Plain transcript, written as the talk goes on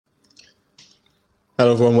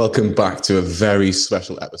Hello, everyone. Welcome back to a very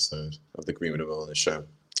special episode of the Greenwood and Wellness Show.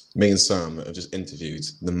 Me and Sam have just interviewed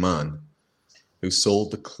the man who sold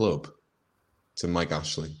the club to Mike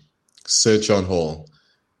Ashley. Sir John Hall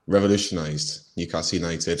revolutionised Newcastle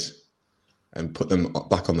United and put them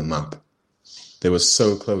back on the map. They were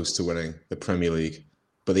so close to winning the Premier League,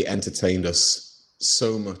 but they entertained us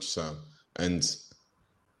so much so. And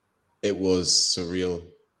it was surreal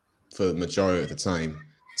for the majority of the time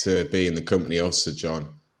to be in the company of Sir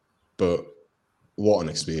John. But what an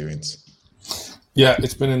experience. Yeah,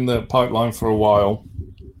 it's been in the pipeline for a while.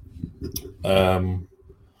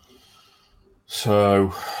 So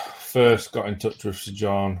first got in touch with Sir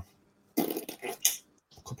John a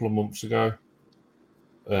couple of months ago.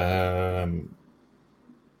 Well,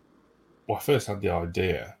 I first had the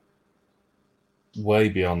idea. Way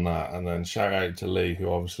beyond that, and then shout out to Lee, who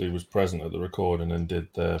obviously was present at the recording and did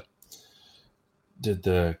the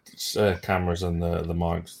cameras and the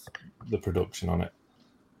mics, the production on it.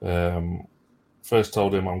 First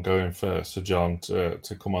told him I'm going for Sir John to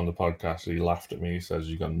come on the podcast. He laughed at me. He says,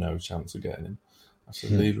 "You got no chance of getting him." I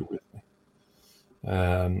said, "Leave it with me."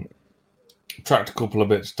 Tracked a couple of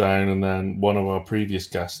bits down, and then one of our previous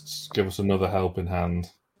guests gave us another helping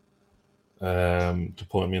hand to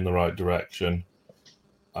point me in the right direction.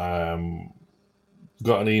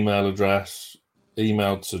 Got an email address,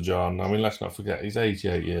 emailed Sir John. I mean, let's not forget, he's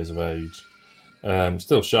 88 years of age.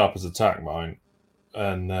 Still sharp as a tack, mine.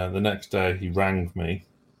 And the next day he rang me,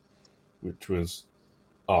 which was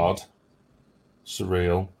odd,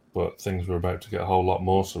 surreal, but things were about to get a whole lot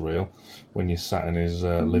more surreal when you sat in his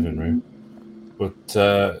living room. But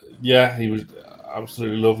yeah, he was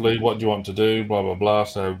absolutely lovely. What do you want to do? Blah, blah, blah.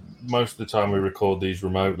 So most of the time we record these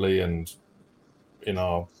remotely and in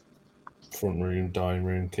our front room, dining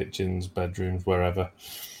room, kitchens, bedrooms, wherever.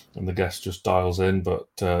 And the guest just dials in. But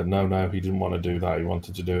no, he didn't want to do that. He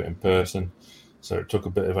wanted to do it in person. So it took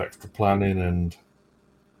a bit of extra planning. And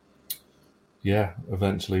yeah,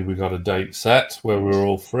 eventually we got a date set where we were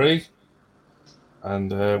all free.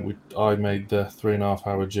 And I made the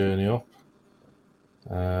 3.5-hour journey up.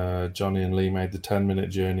 Johnny and Lee made the 10-minute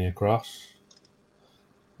journey across.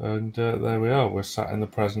 And there we are. We're sat in the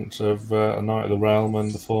presence of a Knight of the Realm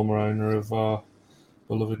and the former owner of our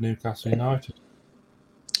beloved Newcastle United.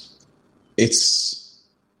 It's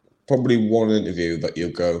probably one interview that you'll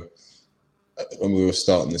go, when we were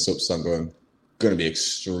starting this up, Sam, going to be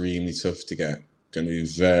extremely tough to get. Going to be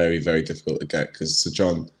very, very difficult to get because Sir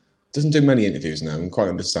John doesn't do many interviews now, and quite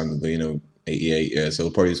understandably, 88 years. So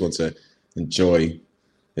he'll probably just want to enjoy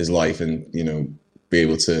his life and, be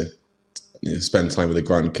able to spend time with the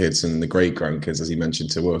grandkids and the great-grandkids, as he mentioned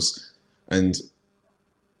to us. And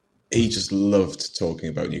he just loved talking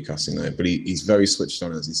about Newcastle United, but he's very switched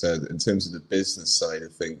on, as he said, in terms of the business side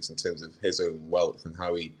of things, in terms of his own wealth and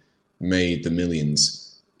how he made the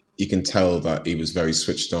millions. You can tell that he was very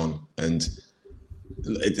switched on, and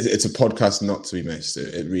it's a podcast not to be missed.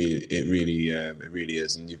 It really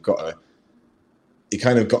is, and you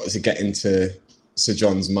kind of got to get into Sir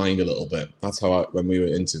John's mind a little bit. That's how when we were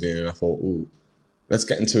interviewing, I thought, let's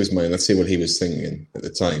get into his mind. Let's see what he was thinking at the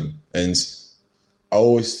time. And I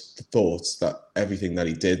always thought that everything that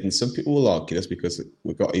he did, and some people will argue this because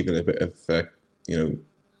we've got even a bit of, bit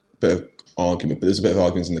of argument, but there's a bit of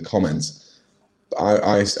arguments in the comments. But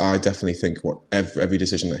I definitely think every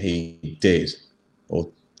decision that he did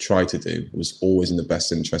or tried to do was always in the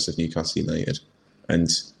best interest of Newcastle United. And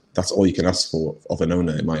that's all you can ask for of an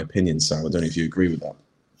owner, in my opinion, Sam. I don't know if you agree with that.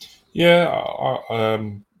 Yeah,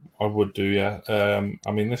 I would do, yeah.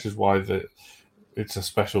 I mean, this is why it's a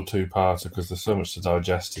special two-parter, because there's so much to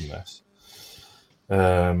digest in this.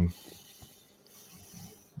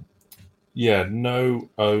 Yeah, no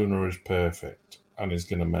owner is perfect and is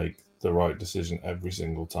going to make the right decision every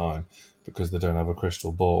single time because they don't have a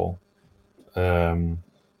crystal ball. But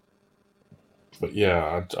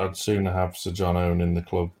yeah, I'd sooner have Sir John owning the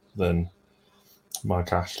club than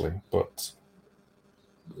Mike Ashley. But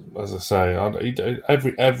as I say,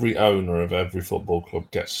 every owner of every football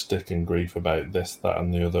club gets stick and grief about this, that,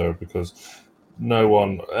 and the other, because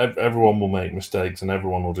everyone will make mistakes and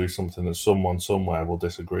everyone will do something that someone somewhere will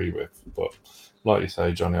disagree with. But like you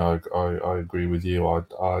say, Johnny, I agree with you.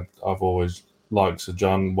 I've always liked Sir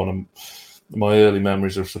John. One of my early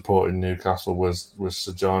memories of supporting Newcastle was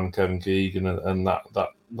Sir John, Kevin Keegan, and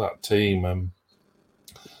that team.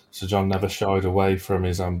 Sir John never shied away from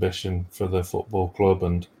his ambition for the football club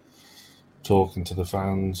and talking to the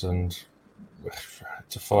fans, and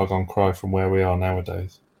it's a far gone cry from where we are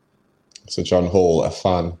nowadays. Sir John Hall, a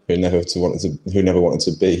fan who never wanted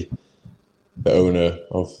to be the owner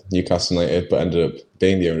of Newcastle United, but ended up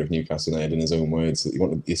being the owner of Newcastle United in his own words.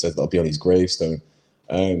 He said that'll be on his gravestone.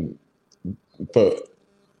 But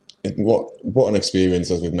what an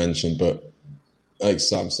experience, as we've mentioned. But like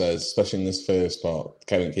Sam says, especially in this first part,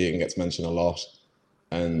 Kevin Keegan gets mentioned a lot,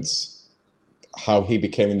 and how he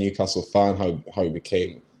became a Newcastle fan, how he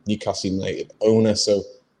became Newcastle United owner. So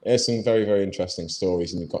there's some very, very interesting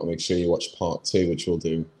stories, and you've got to make sure you watch part 2, which we'll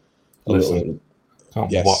do a little.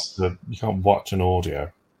 You can't watch an audio.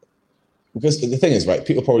 Because the thing is, right,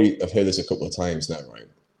 people probably have heard this a couple of times now, right?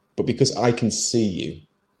 But because I can see you,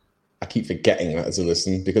 I keep forgetting that as a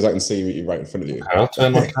listen, because I can see you right in front of you. I'll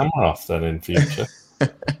turn my camera off then in future.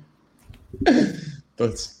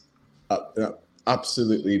 But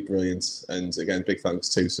absolutely brilliant. And again, big thanks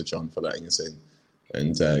to Sir John for letting us in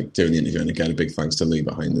and doing the interview. And again, a big thanks to Lee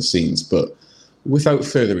behind the scenes. But without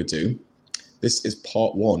further ado, this is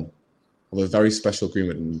part 1 of a very special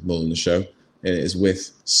agreement in Mullen the Show. And it is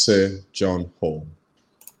with Sir John Hall.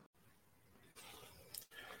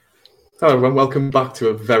 Hello everyone, welcome back to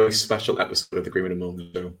a very special episode of the Agreement and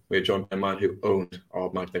Mullen Show. We are joined by a man who owned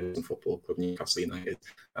our magnificent football club, Newcastle United,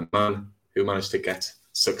 a man who managed to get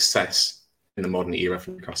success in the modern era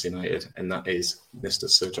for Newcastle United, and that is Mr.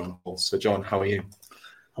 Sir John Hall. Sir John, how are you?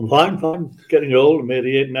 I'm fine. Getting old. I'm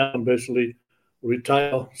 88 now. I'm basically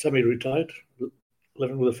retired, semi-retired,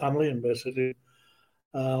 living with a family, and basically,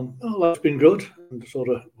 life's been good. And sort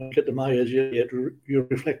of when you get to my age, you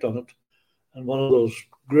reflect on it. And one of those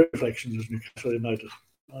great reflections is Newcastle United.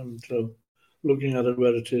 And looking at it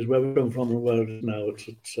where it is, where we come from, and where it is now,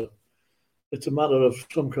 it's a matter of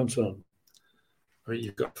some concern. I mean,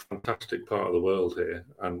 you've got a fantastic part of the world here,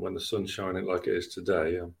 and when the sun's shining like it is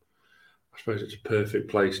today, I suppose it's a perfect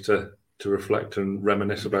place to reflect and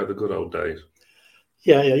reminisce about the good old days.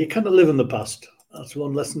 Yeah, you kind of live in the past. That's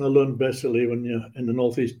one lesson I learned basically when you're in the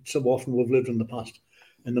Northeast. So often we've lived in the past,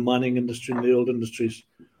 in the mining industry, in the old industries.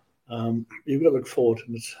 You've got to look forward,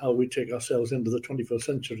 and it's how we take ourselves into the 21st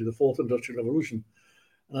century, the 4th Industrial Revolution.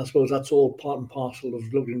 And I suppose that's all part and parcel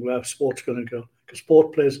of looking where sport's going to go, because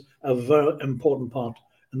sport plays a very important part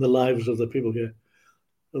in the lives of the people here.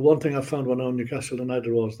 The one thing I found when I owned Newcastle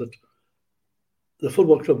United was that the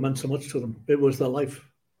football club meant so much to them. It was their life.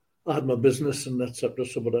 I had my business, and that's up to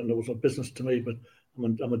somebody, and it was a business to me, but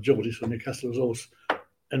I'm a Geordie, so Newcastle was always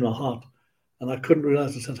in my heart. And I couldn't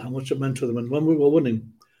realise how much it meant to them. And when we were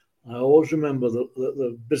winning, I always remember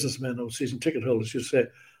the businessmen or season ticket holders used to say,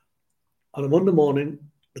 on a Monday morning,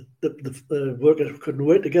 the workers couldn't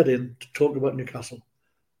wait to get in to talk about Newcastle,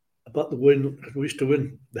 about the win, because we used to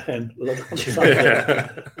win then,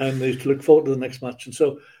 and they used to look forward to the next match. And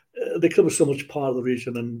so the club is so much part of the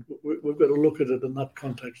region, and we've got to look at it in that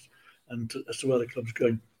context and as to where the club's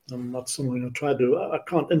going. And that's something I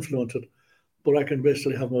can't influence it, but I can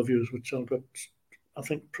basically have my views, which I've got, I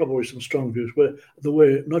think, probably some strong views, where the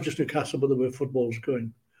way, not just Newcastle, but the way football's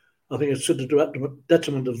going. I think it's to the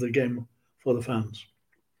detriment of the game for the fans.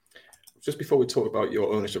 Just before we talk about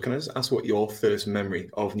your ownership, can I just ask what your first memory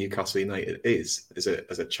of Newcastle United is? Is it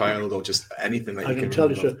as a child or just anything that you can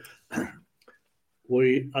tell you?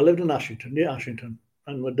 I lived in Ashington, near Ashington,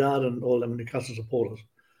 and my dad and all them Newcastle supporters.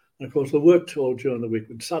 And of course, they worked all during the week.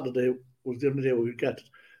 And Saturday was the only day we could get it.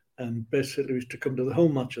 And basically, we used to come to the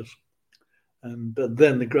home matches. And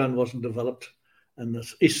then the ground wasn't developed, and the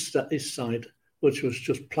east side, which was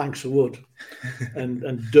just planks of wood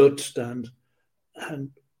and dirt stand,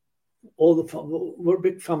 and we're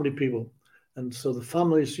big family people, and so the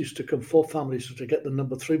families used to come. 4 families used to get the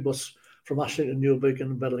number 3 bus from Ashington, Newbigin,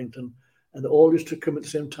 and Bedlington, and they all used to come at the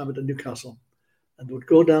same time into Newcastle, and would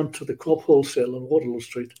go down to the Co-op Wholesale on Waterloo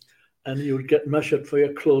Street, and you would get measured for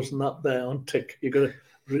your clothes and that there on tick. You got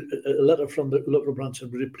a letter from the local branch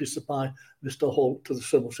said, "Would you please supply Mr. Hall to the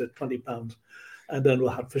Somerset, £20. And then we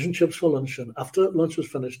had fish and chips for lunch. And after lunch was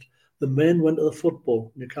finished, the men went to the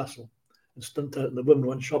football, Newcastle, and stood out, and the women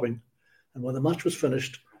went shopping. And when the match was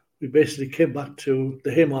finished, we basically came back to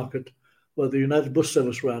the Haymarket, where the United bus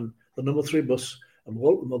service ran, the number 3 bus, and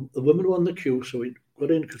the women were on the queue, so we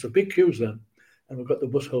got in, because there were big queues then, and we got the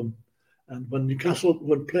bus home. And when Newcastle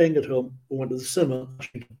were playing at home, we went to the cinema,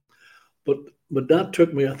 but my dad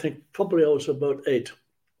took me, I think probably I was about 8,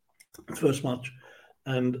 the first match,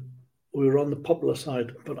 and we were on the popular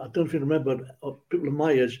side. But I don't know if you remember, people of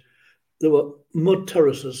my age, there were mud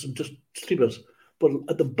terraces and just sleepers. But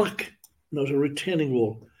at the back, there was a retaining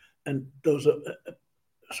wall, and there was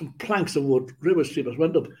some planks of wood, railway sleepers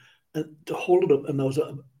went up and to hold it up. And there was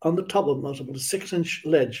on the top of them, there was about a 6-inch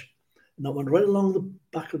ledge, and that went right along the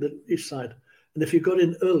back of the east side. And if you got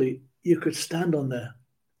in early, you could stand on there.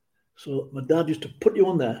 So my dad used to put you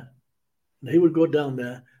on there, and he would go down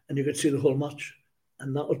there, and you could see the whole match.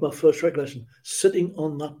 And that was my first recollection, sitting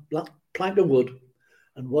on that black plank of wood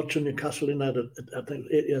and watching Newcastle United at, I think,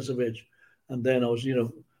 8 years of age. And then I was,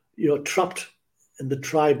 you're trapped in the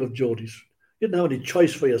tribe of Geordies. You didn't have any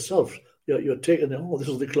choice for yourself. You're taking, this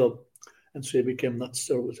is the club. And so it became that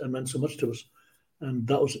still and meant so much to us. And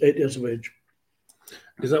that was 8 years of age.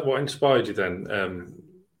 Is that what inspired you then?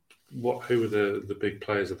 Who were the big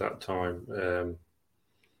players at that time?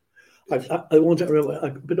 I want to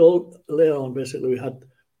remember, but all later on, basically, we had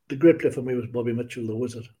the great player for me was Bobby Mitchell, the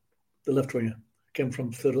wizard, the left winger. Came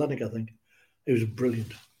from Third Atlantic, I think. He was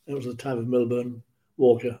brilliant. It was the time of Milburn,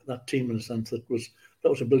 Walker, that team in a sense that was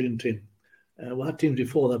a brilliant team. We had teams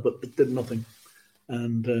before that, but did nothing.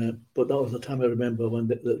 And but that was the time I remember when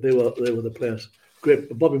they were the players. Great.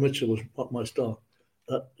 But Bobby Mitchell was my star.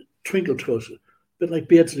 That twinkle to us, a bit like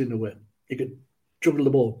Beardsley in a way. He could juggle the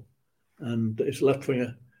ball, and it's left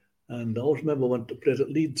winger. And I always remember when I played at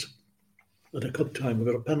Leeds at a cup time, we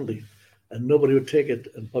got a penalty, and nobody would take it.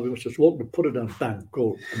 And Bobby Mitchell just walked and put it down, bang,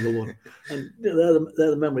 goal, and no one. And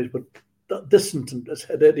they're the memories. But that distant and at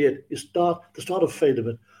 88, the start of fade a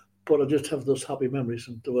bit. But I just have those happy memories.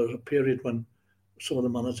 And there was a period when some of the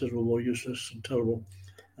managers were more useless and terrible,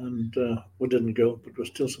 and we didn't go, but we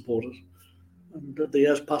still supporters. And the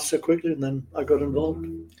years passed so quickly, and then I got involved.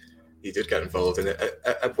 You did get involved in it.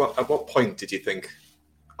 At what point did you think,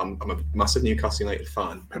 I'm a massive Newcastle United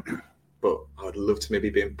fan, but I would love to maybe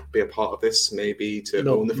be a part of this, maybe to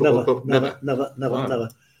own the football club? Never.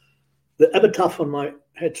 The epitaph on my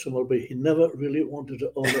headstone will be, he never really wanted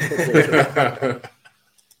to own the football club.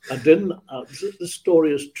 I didn't. This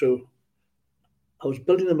story is true. I was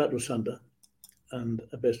building the Metro Centre and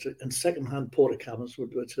basically in second-hand porta cabins,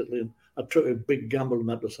 which I took a big gamble in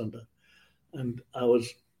Metro Centre, and I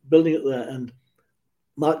was building it there. And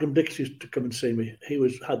Malcolm Dix used to come and see me. He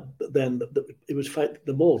was fighting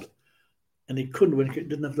the board, and he couldn't win. He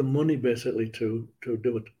didn't have the money basically to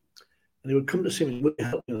do it. And he would come to see me. Would you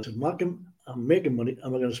help me? And I said, Malcolm, I'm making money.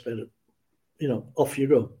 I'm not going to spend it. Off you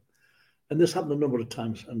go. And this happened a number of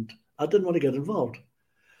times, and I didn't want to get involved.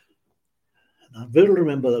 And I vividly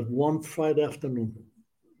remember that one Friday afternoon,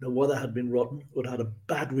 the weather had been rotten. We'd had a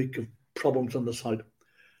bad week of problems on the site.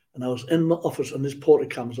 And I was in my office on this porta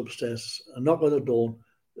cabins upstairs. I knock on the door,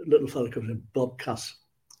 a little fella comes in, Bob Cass,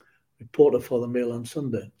 reporter for the Mail on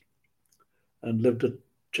Sunday, and lived at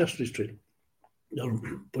Chester Street.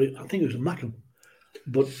 But I think it was Malcolm.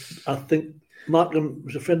 But I think Malcolm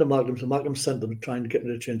was a friend of Malcolm's, and Malcolm sent them trying to get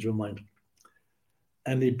me to change my mind.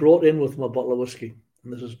 And he brought in with him a bottle of whiskey,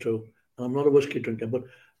 and this is true. And I'm not a whiskey drinker, but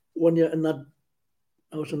when you're in that,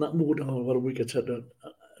 I was in that mood about a week, etc.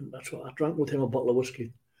 And that's what I drank with him a bottle of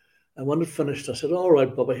whiskey. And when it finished, I said, "All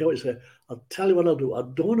right, Bob, I hear what you say. I'll tell you what I'll do. I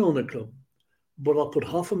don't own the club, but I'll put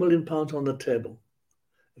 £500,000 on the table.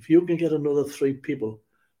 If you can get another 3 people,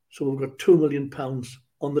 so we've got £2 million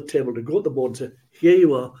on the table to go to the board and say, here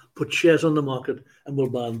you are, put shares on the market, and we'll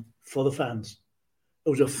buy them for the fans." It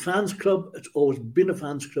was a fans club. It's always been a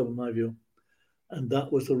fans club in my view. And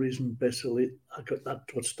that was the reason, basically,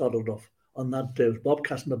 that's what started off. On that day, it was Bob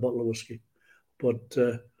Cass and a bottle of whiskey. But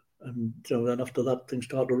then after that, things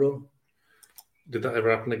started to roll. Did that ever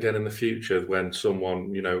happen again in the future when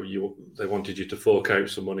someone, they wanted you to fork out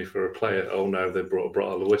some money for a player? Oh no, they brought a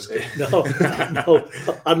bottle of whiskey. No,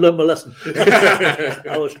 I'd learned my lesson.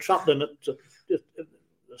 I was trapped in it. So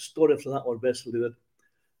the story after that was basically that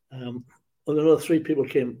another 3 people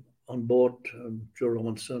came on board, Joe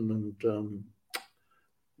Robinson and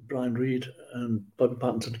Brian Reid and Bobby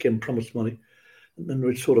Pattinson came and promised money. And then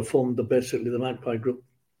we sort of formed basically the Magpie Group.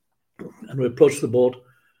 And we approached the board,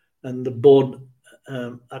 and the board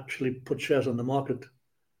actually put shares on the market,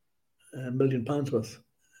 £1 million worth.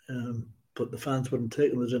 But the fans wouldn't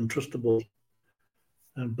take them as untrustable.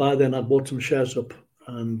 And by then I bought some shares up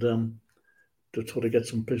and to sort of get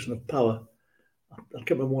some position of power. I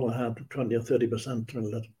can't remember what I had, 20 or 30%, something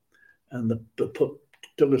like that. And they put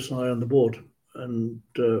Douglas and I on the board. And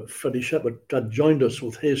Freddie Shepherd had joined us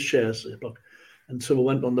with his shares. And so we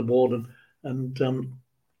went on the board, and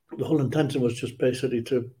the whole intention was just basically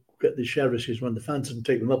to get the share issues when the fans didn't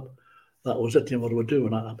take them up. That was it, what we do.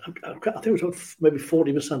 And I think it was maybe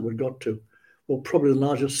 40% we got to. We're probably the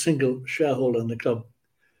largest single shareholder in the club.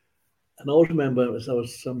 And I always remember as I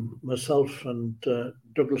was myself and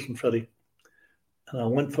Douglas and Freddie, and I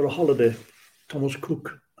went for a holiday. Thomas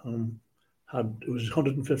Cook it was his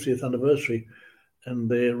 150th anniversary, and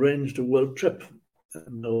they arranged a world trip.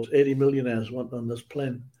 And those 80 millionaires went on this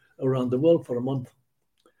plane around the world for a month.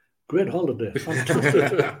 Great holiday,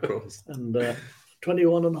 fantastic. And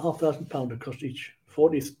 £21,500 it cost each,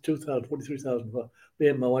 43,000 for me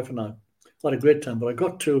and my wife and I. had a great time. But I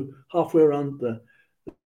got to halfway around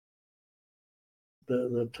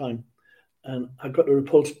the time, and I got to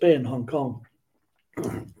Repulse Bay in Hong Kong.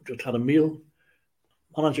 Just had a meal.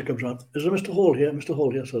 Manager comes around. Is there Mr. Hall here? Mr.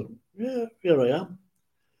 Hall here. I said, yeah, here I am.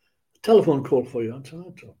 Telephone call for you. I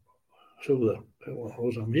said, so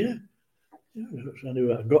I'm here. Yeah. So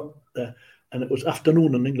anyway, I got there, and it was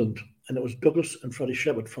afternoon in England, and it was Douglas and Freddie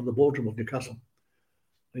Shepherd from the boardroom of Newcastle.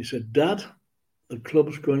 And he said, Dad, the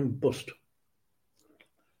club's going bust.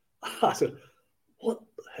 I said, what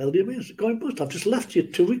the hell do you mean it's going bust? I've just left you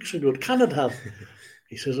 2 weeks ago. Can it have?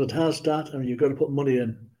 He says, it has, Dad, and you've got to put money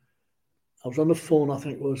in. I was on the phone, I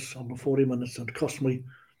think it was on 40 minutes, and it cost me,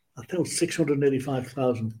 I think it was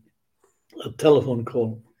 685,000, a telephone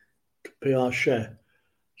call to pay our share.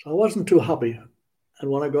 So I wasn't too happy. And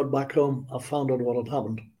when I got back home, I found out what had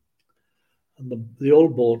happened. And the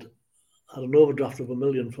old board had an overdraft of $1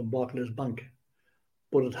 million from Barclays Bank,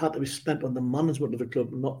 but it had to be spent on the management of the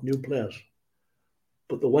club, not new players.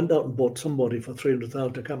 But they went out and bought somebody for 300,000.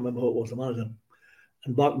 I can't remember who it was, the manager.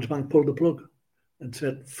 And Barclays Bank pulled the plug and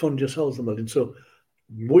said, fund yourselves $1 million. So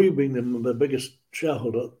we, being the biggest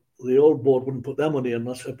shareholder, the old board wouldn't put their money in.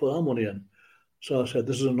 I said, put our money in. So I said,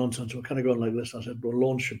 this is a nonsense. We're kind of going like this. I said, we'll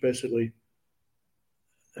launch basically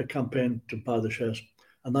a campaign to buy the shares.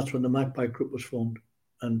 And that's when the Magpie Group was formed.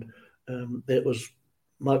 And it was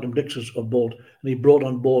Malcolm Dixon's on board. And he brought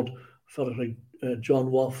on board fellows like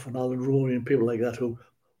John Woff and Alan Rooney and people like that who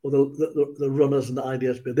were the runners and the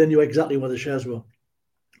ideas. But they knew exactly where the shares were.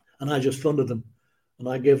 And I just funded them. And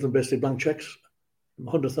I gave them basically blank checks,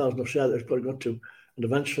 100,000 of shares they've probably got to. And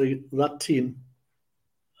eventually that team,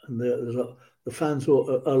 and the fans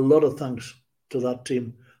owe a lot of thanks to that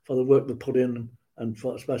team for the work they put in, and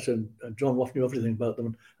for especially John Woff knew everything about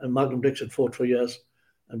them, and Malcolm Dixon fought for years,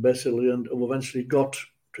 and basically, and eventually got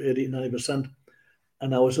to 80-90%.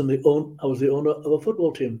 And I was the owner of a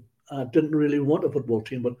football team. I didn't really want a football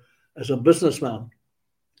team, but as a businessman,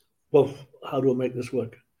 well, how do I make this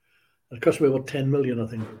work? It cost me about 10 million, I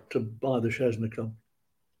think, to buy the shares in the club.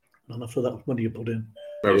 And after that money you put in,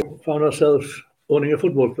 we found ourselves owning a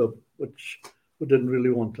football club, which we didn't really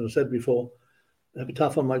want. And I said before,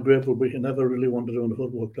 epitaph on my grave will be, you never really wanted to own a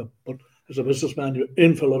football club. But as a businessman, you're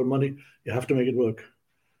in for a lot of money. You have to make it work.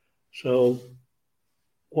 So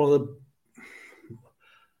one of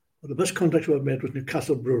the best contacts I've made was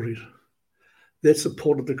Newcastle Breweries. They'd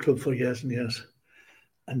supported the club for years and years.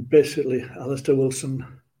 And basically, Alistair Wilson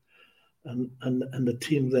and the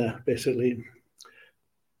team there basically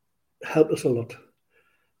helped us a lot.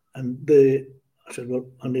 And I said, well,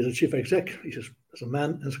 I need a chief exec. He says, there's a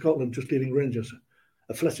man in Scotland just leaving Rangers,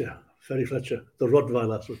 a Fletcher, Ferry Fletcher, the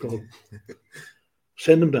Rottweiler, as we call him.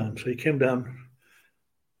 Send him down. So he came down.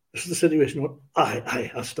 This is the situation.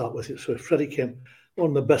 I'll start with it. So Freddie came, one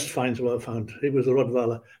of the best finds I've ever found. He was the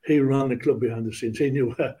Rottweiler. He ran the club behind the scenes. He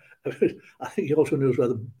knew where, I think he also knew where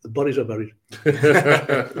the bodies are buried. They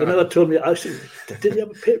never told me. I said, did you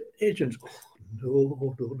have a agent?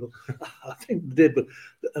 Oh, no. I think they did, but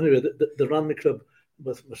anyway, they ran the club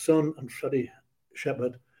with my son and Freddie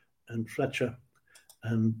Shepherd and Fletcher,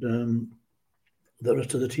 and the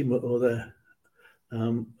rest of the team were there.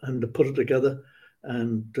 And they put it together,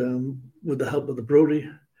 and with the help of the brewery,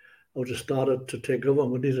 I just started to take over,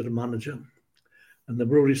 and we needed a manager. And the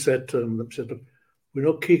brewery said to them, look, we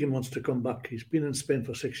know Keegan wants to come back. He's been in Spain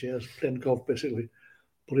for 6 years, playing golf basically,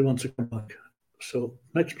 but he wants to come back. So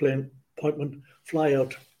next appointment, fly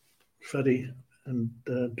out, Freddie and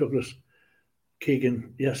Douglas,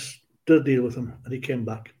 Keegan, yes, did a deal with him, and he came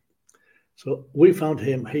back. So we found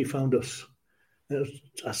him, he found us. And it was,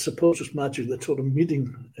 I suppose it's magic, the sort of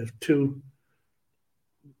meeting of two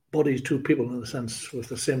bodies, two people in a sense, with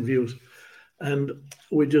the same views. And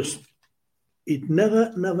he'd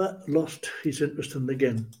never lost his interest in the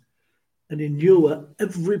game. And he knew where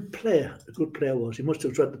every player, a good player, was. He must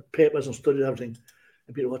have read the papers and studied everything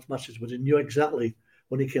and been to watch matches, but he knew exactly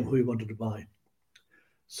when he came who he wanted to buy.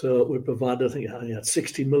 So we provided, I think he had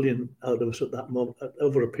 60 million out of us at that moment,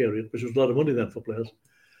 over a period, which was a lot of money then for players.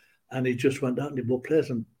 And he just went out and he bought players,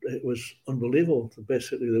 and it was unbelievable.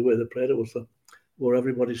 Basically, the way they played it was were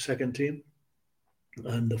everybody's second team.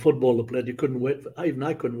 And the football they played, you couldn't wait for, even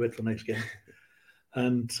I couldn't wait for the next game.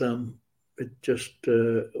 And it just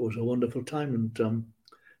it was a wonderful time. And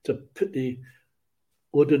it's a pity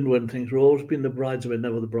we didn't win things. We've always been the bridesmaid,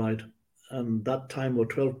 never the bride. And that time we're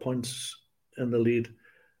 12 points in the lead.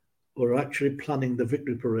 We're actually planning the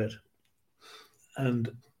victory parade.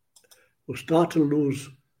 And we'll start to lose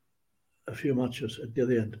a few matches at the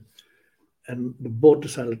other end. And the board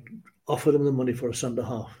decided to offer them the money for a centre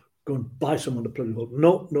half. Go and buy someone to play the ball.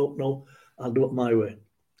 No, I'll do it my way.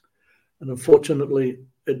 And unfortunately,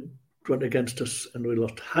 it went against us and we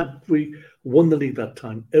lost. Had we won the league that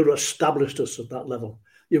time, it would have established us at that level.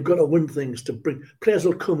 You've got to win things to bring. Players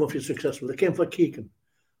will come if you're successful. They came for Keegan.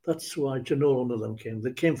 That's why Janol and them came.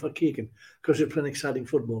 They came for Keegan because you're playing exciting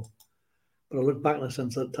football. But I look back in a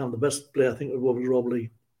sense at that time, the best player I think was Rob Lee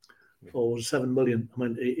for 7 million. I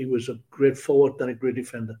mean, he was a great forward, then a great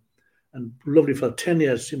defender. And lovely for 10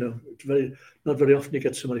 years, it's not very often you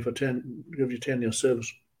get somebody for 10, give you 10-year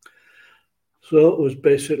service. So it was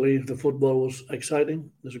basically, the football was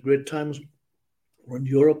exciting. There's great times. We're in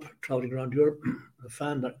Europe, traveling around Europe. A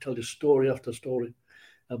fan that tells you story after story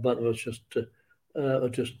about it. Was just,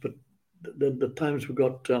 but the times we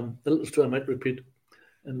got, the little story I might repeat,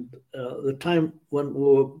 and the time when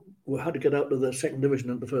we had to get out of the second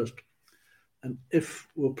division and the first. And if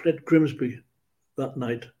we played Grimsby that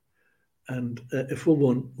night, and if we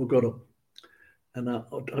won, we got up. And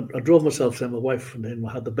I drove myself there, my wife, and then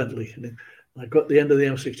we had the Bentley. And I got the end of the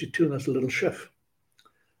M62, and that's a little chef.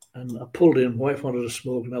 And I pulled in, my wife wanted a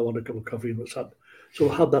smoke, and I wanted a cup of coffee, and we sat. So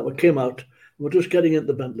we had that, we came out, and we're just getting into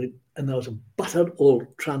the Bentley, and there was a battered old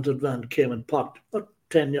transit van came and parked about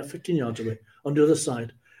 15 yards away on the other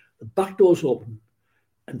side. The back doors open,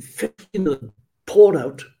 and 15 of them poured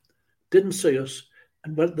out, didn't see us,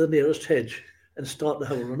 and went to the nearest hedge and started to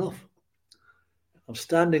have a run off. I'm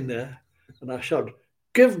standing there, and I shout,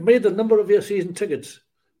 "Give me the number of your season tickets."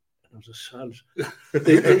 And there was a silence.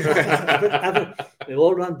 They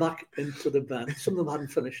all ran back into the van. Some of them hadn't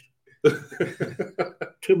finished.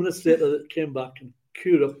 2 minutes later, they came back and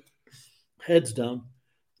queued up, heads down,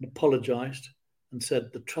 and apologised and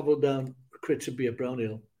said the travel down crates of beer, brown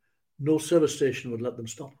ale, no service station would let them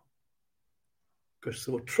stop because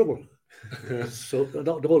there were trouble. So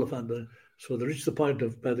not all the fans. So they reached the point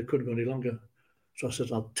of where they couldn't go any longer. So I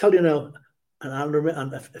said, "I'll tell you now, and I'll remember.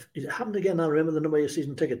 And if it happened again, I'll remember the number of your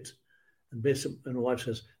season tickets." And basically, and my wife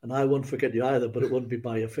says, "And I won't forget you either, but it won't be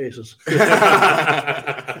by your faces."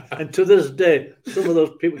 And to this day, some of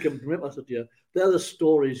those people can remember. I said, "Yeah, they're the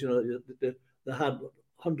stories. They had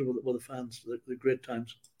 100 with the fans, the great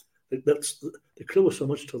times. That's the clue was so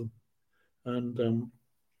much to them, and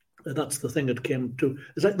that's the thing that came to.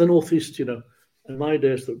 It's like the Northeast, In my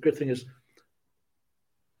days, the good thing is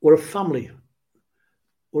we're a family.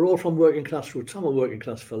 We're all from working class roots. I'm a working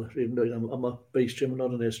class fella, even though I'm a B stream,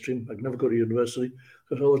 not an A stream. I could never go to university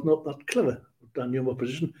because I was not that clever. I knew my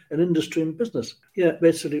position in industry and business. Yeah,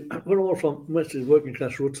 basically, we're all from mostly working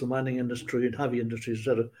class roots, the mining industry and heavy industries,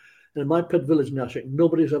 etc. And in my pit village in Ashik,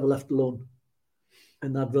 nobody's ever left alone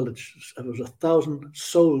in that village. There was 1,000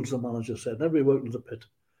 souls, the manager said, and everybody worked in the pit.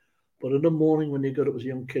 But in the morning when you got up as a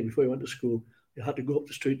young kid, before you went to school, you had to go up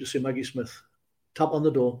the street to see Maggie Smith, tap on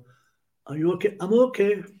the door. "Are you okay?" "I'm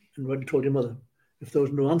okay." And when you told your mother, if there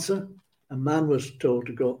was no answer, a man was told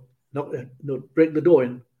to go break the door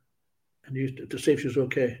in, and used to see if she was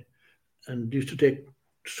okay, and used to take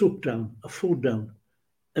soup down, food down,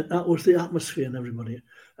 and that was the atmosphere and everybody.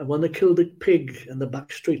 And when they killed the pig in the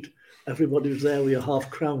back street, everybody was there with a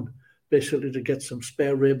half-crown, basically to get some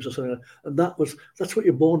spare ribs or something. And that's what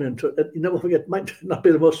you're born into. And you never forget, it might not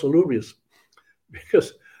be the most salubrious,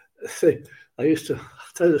 because I used to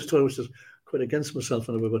tell you the story, which is quite against myself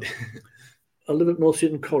and everybody. I live at North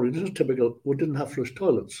Seaton Corrie. This is typical. We didn't have flush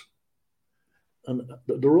toilets. And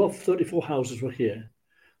the row of 34 houses were here.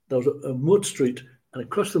 There was a mud street, and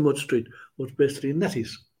across the mud street was basically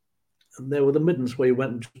netties. And there were the middens where you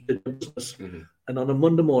went and did business. Mm-hmm. And on a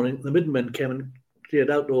Monday morning, the midmen came and cleared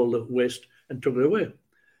out all the waste and took it away.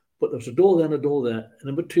 But there was a door there and a door there, and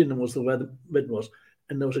in between them was where the midden was.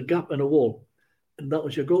 And there was a gap in a wall. And that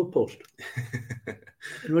was your goal post.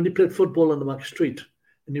 And when you played football on the back street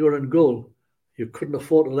and you were in goal, you couldn't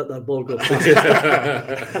afford to let that ball go past.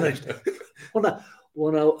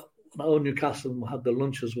 When I owned Newcastle and we had the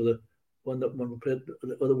lunches with when we played,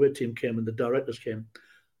 the away team came and the directors came,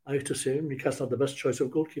 I used to say Newcastle had the best choice of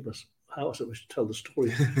goalkeepers. How else we should tell the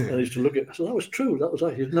story? And I used to look at it. So that was true. That was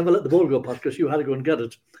actually, you'd never let the ball go past because you had to go and get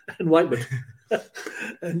it and wipe it.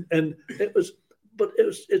 and it was. But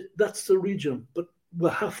that's the region. But we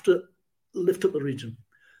have to lift up the region.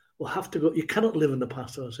 We'll have to go. You cannot live in the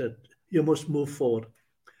past, as I said. You must move forward.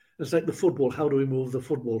 It's like the football. How do we move the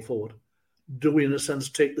football forward? Do we, in a sense,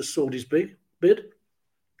 take the Saudis' bid?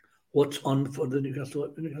 What's on for the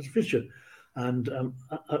Newcastle future? And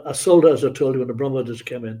I sold it, as I told you, when the Bromwooders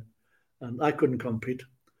came in, and I couldn't compete.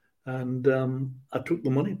 And I took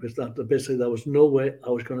the money because basically there was no way I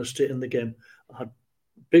was going to stay in the game. I had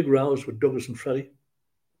big rows with Douglas and Freddie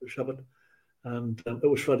Shepherd, and it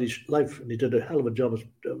was Freddie's life, and he did a hell of a job as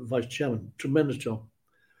vice chairman, tremendous job,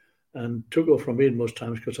 and took over from me in most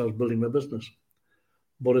times because I was building my business.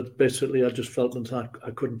 But it basically, I just felt that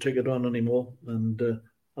I couldn't take it on anymore, and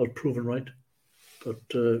I was proven right. But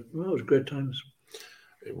it was great times.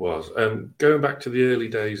 It was. Going back to the early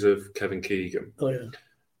days of Kevin Keegan, Oh yeah,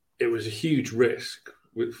 it was a huge risk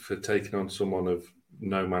for taking on someone of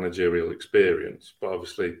no managerial experience, but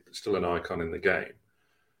obviously still an icon in the game.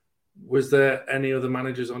 Was there any other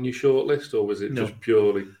managers on your shortlist, or was it just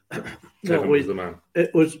purely Kevin was the man?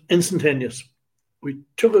 It was instantaneous. We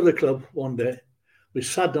took over the club one day. We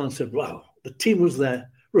sat down and said, wow, the team was there.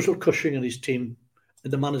 Russell Cushing and his team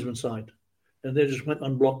in the management side. And they just went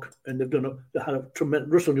on block, and they had a tremendous.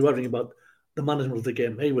 Russell knew everything about the management of the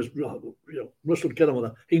game. He was, Russell would get on with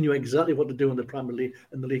that. He knew exactly what to do in the Premier League,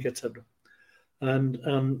 in the league, etc. And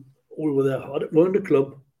we were there. We're in the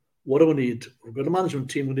club. What do we need? We've got a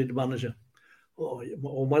management team. We need a manager. We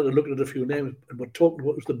might have looked at a few names, and we're talking.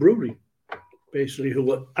 What was the brewery, basically, who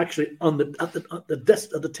were actually at the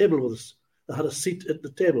desk at the table with us. They had a seat at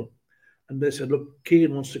the table, and they said, "Look,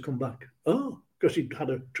 Keegan wants to come back." Oh, because he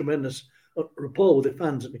had a tremendous rapport with the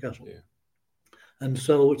fans at Newcastle. Yeah. And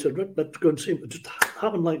so we said, let's go and see him. It just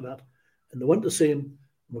happened like that. And they went to see him,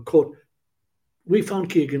 and were caught. We found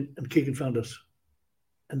Keegan, and Keegan found us.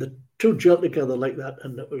 And the two gelled together like that,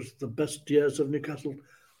 and it was the best years of Newcastle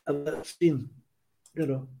I've ever seen.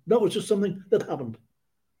 That was just something that happened.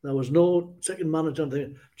 There was no second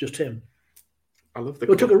manager, just him. I love the.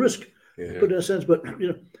 We took a risk, yeah. but in a sense, but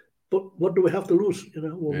what do we have to lose?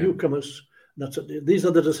 We're newcomers. That's it. These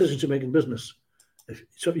are the decisions you make in business.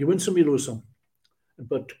 So you win some, you lose some.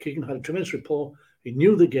 But Keegan had a tremendous rapport. He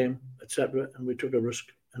knew the game, etc., and we took a risk,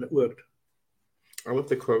 and it worked. I love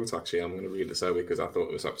the quote, actually. I'm going to read this out because I thought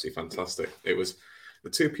it was absolutely fantastic. It was,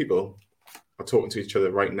 the two people are talking to each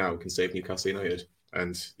other right now who can save Newcastle United.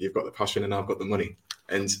 And you've got the passion and I've got the money.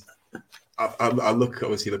 And I look at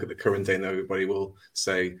the current day and everybody will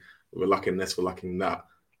say, we're lacking this, we're lacking that.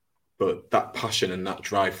 But that passion and that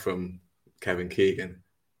drive from Kevin Keegan,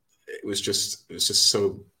 it was just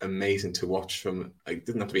so amazing to watch from. It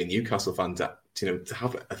didn't have to be a Newcastle fan to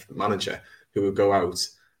have a manager who would go out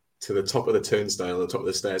to the top of the turnstile, the top of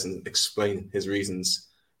the stairs, and explain his reasons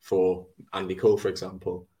for Andy Cole, for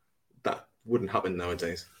example. That wouldn't happen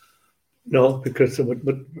nowadays. No, because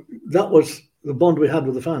but that was the bond we had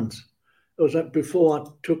with the fans. It was like before I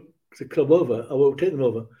took the club over, I would take them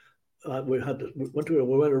over. We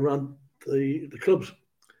went around the clubs,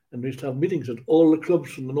 and we used to have meetings at all the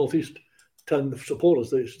clubs from the northeast, telling the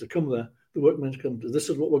supporters they used to come there. The workmen's come. This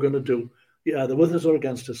is what we're going to do. You're either with us or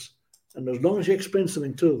against us. And as long as you explain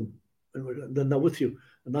something to them, then they're with you.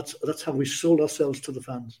 And that's how we sold ourselves to the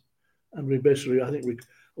fans. And we basically, I think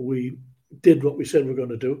we did what we said we were going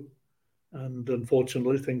to do. And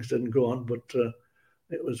unfortunately, things didn't go on. But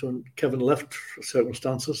it was when Kevin left for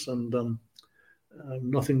circumstances, and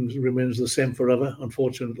nothing remains the same forever,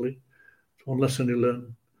 unfortunately. It's one lesson you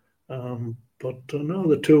learn. But no,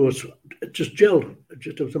 the two it just gelled.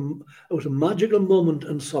 It was a magical moment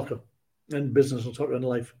in soccer, in business and soccer and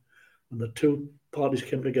life. And the two parties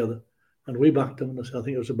came together, and we backed them. And I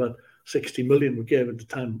think it was about 60 million we gave at the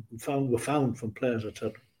time. Were found from players,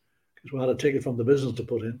 etc. Because we had to take it from the business to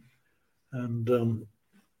put in. And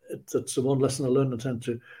it's the one lesson I learned in terms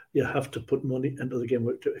of you have to put money into the game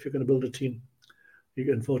if you're going to build a team.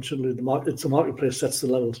 Unfortunately, it's the marketplace sets the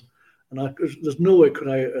levels. And there's no way could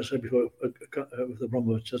I, as I said before, with the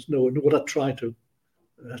Abramovich, there's no way would I try to.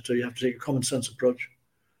 So you have to take a common sense approach,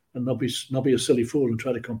 and not be a silly fool and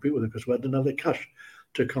try to compete with them, because we didn't have the cash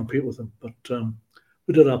to compete with them. But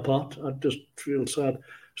we did our part. I just feel sad.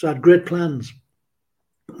 So I had great plans.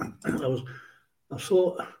 I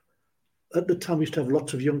saw at the time we used to have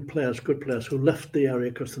lots of young players, good players, who left the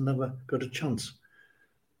area because they never got a chance.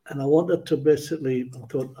 And I wanted to basically, I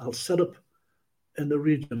thought I'll set up in the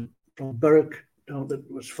region from Berwick down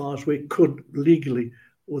as far as we could legally,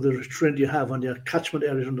 with the restraint you have on your catchment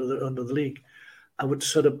areas under the league. I would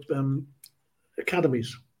set up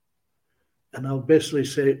academies, and I would basically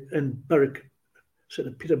say in Berwick, say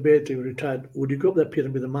to Peter Beattie, who retired, would you go up there, Peter,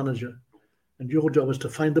 and be the manager? And your job is to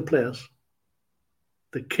find the players,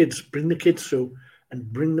 the kids, bring the kids through,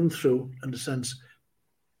 and bring them through in the sense,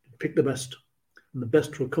 pick the best. And the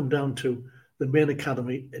best will come down to the main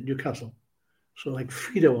academy in Newcastle. So like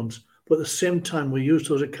feeder ones. But at the same time, we used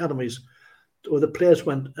those academies where the players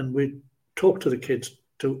went and we talked to the kids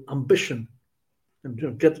to ambition and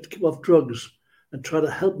get them to keep off drugs and try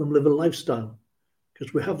to help them live a lifestyle,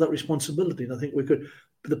 because we have that responsibility. And I think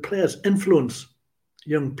the players influence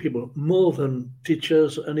young people more than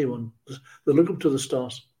teachers or anyone. They look up to the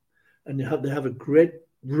stars, and they have a great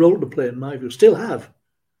role to play, in my view, still have.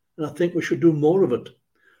 And I think we should do more of it.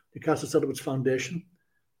 Newcastle set up its foundation,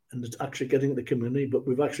 and it's actually getting the community, but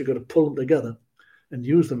we've actually got to pull them together and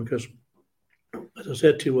use them because, as I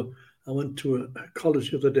said to you, I went to a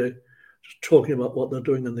college the other day just talking about what they're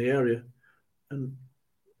doing in the area. And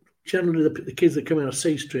generally the kids that come in are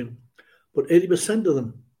C stream, but 80% of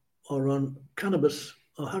them are on cannabis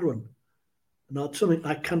or heroin. Now, it's something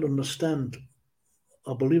I can't understand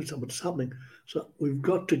or believe it's what's happening. So we've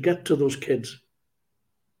got to get to those kids.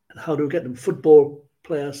 And how do we get them? Football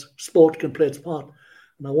players, sport can play its part.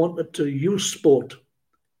 And I wanted to use sport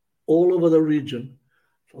all over the region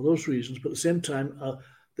for those reasons. But at the same time,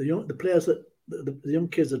 the young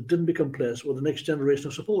kids that didn't become players were the next generation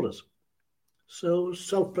of supporters. So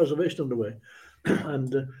self-preservation underway.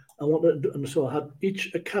 And so I had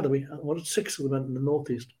each academy, I wanted 6 of them in the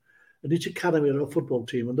Northeast, and each academy had a football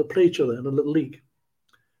team, and they play each other in a little league.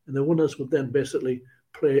 And the winners would then basically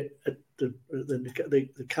play at the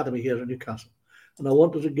academy here in Newcastle. And I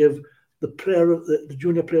wanted to give the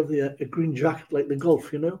junior player of the year a green jacket like the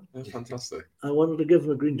golf, you know? That's fantastic. I wanted to give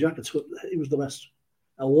him a green jacket, so he was the best.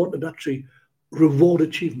 I wanted to actually reward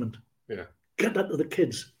achievement. Yeah. Get that to the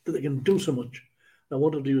kids, that they can do so much. I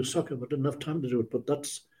wanted to use soccer, but didn't have time to do it. But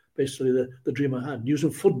that's basically the dream I had,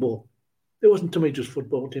 using football. It wasn't to me just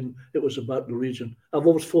football team, it was about the region. I've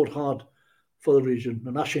always fought hard for the region,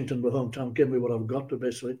 and Ashington, my hometown, gave me what I've got,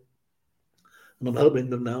 basically. And I'm helping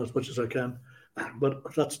them now as much as I can.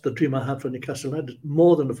 But that's the dream I had for Newcastle United,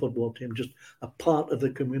 more than a football team, just a part of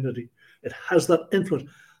the community. It has that influence.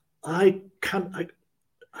 I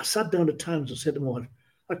sat down at times and said to my wife,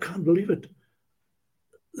 I can't believe it.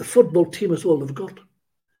 The football team is all they've got.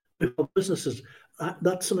 We've got businesses.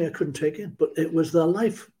 That's something I couldn't take in, but it was their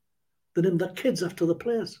life. They named their kids after the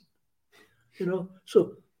players. You know,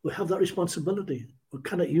 so we have that responsibility. We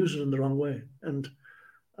cannot use it in the wrong way. And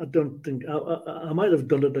I don't think I might have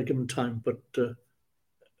done it at a given time, but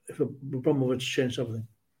if Abramovich changed everything.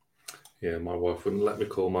 Yeah, my wife wouldn't let me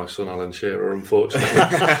call my son Alan Shearer, unfortunately.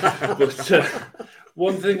 But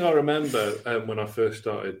one thing I remember when I first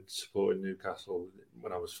started supporting Newcastle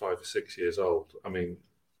when I was 5 or 6 years old, I mean,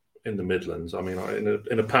 in the Midlands, I mean,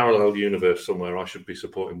 in a parallel universe somewhere, I should be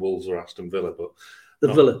supporting Wolves or Aston Villa, but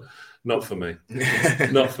not for me.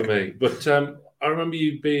 Not for me. But I remember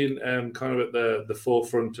you being kind of at the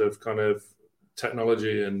forefront of kind of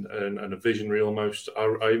technology and a visionary almost.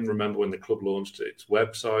 I even remember when the club launched its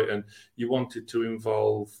website and you wanted to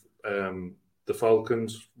involve the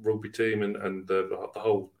Falcons rugby team and the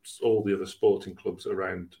whole, all the other sporting clubs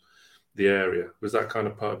around the area. Was that kind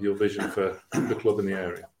of part of your vision for the club in the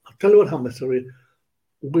area? I'll tell you what happened, sorry.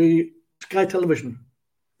 Sky Television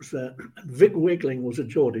was there. Vic Wakeling was a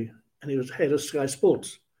Geordie and he was head of Sky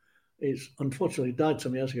Sports. He's unfortunately died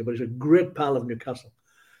some years ago, but he's a great pal of Newcastle.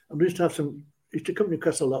 And we used to come to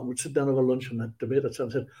Newcastle a lot and we'd sit down over lunch and have debate. And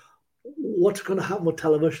I said, what's going to happen with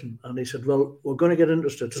television? And he said, well, we're going to get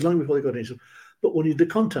interested. It's long before they got in. He said, but we need the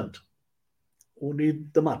content. We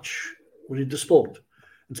need the match. We need the sport.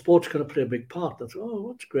 And sport's going to play a big part. I thought,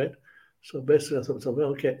 oh, that's great. So basically I thought, well,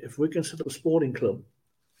 okay, if we can set up a sporting club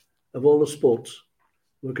of all the sports,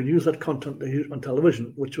 we can use that content on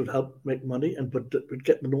television, which would help make money and would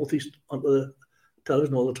get the Northeast onto the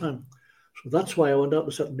television all the time. So that's why I went out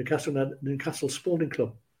to set up Newcastle Sporting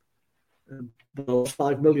Club. And there was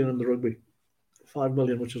 5 million in the rugby. 5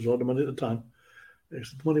 million, which was a lot of money at the time. The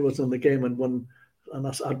money was in the game, and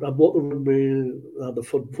I bought the rugby, the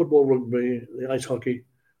football rugby, the ice hockey,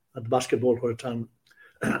 and the basketball for a time.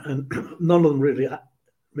 And none of them really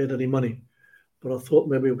made any money. But I thought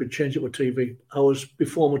maybe we could change it with TV. I was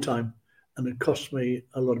before my time, and it cost me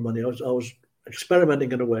a lot of money. I was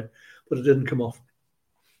experimenting in a way, but it didn't come off.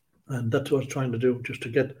 And that's what I was trying to do, just to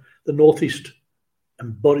get the Northeast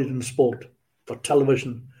embodied in sport for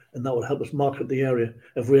television, and that would help us market the area.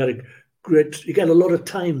 If we had you get a lot of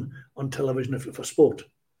time on television for sport.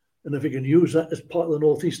 And if you can use that as part of the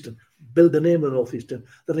Northeast and build the name of the Northeast,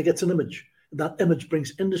 then it gets an image. That image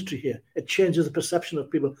brings industry here. It changes the perception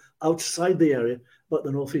of people outside the area about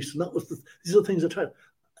the Northeast. And these are the things I tried.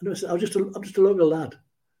 I was just a local lad,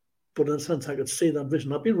 but in a sense I could see that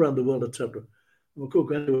vision. I've been around the world, etc. We could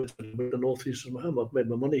go anywhere, but the Northeast is my home. I've made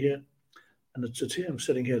my money here, and it's here. I'm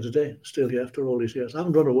sitting here today, still here after all these years. I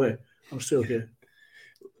haven't run away. I'm still here.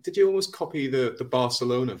 Did you almost copy the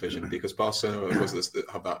Barcelona vision? Because Barcelona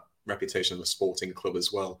have that reputation of a sporting club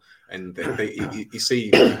as well. And you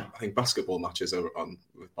see, I think basketball matches are on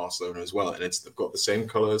with Barcelona as well. And they've got the same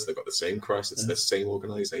colours, they've got the same crest, it's the same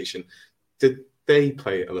organisation. Did they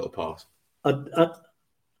play a little part?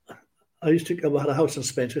 I used to go, I had a house in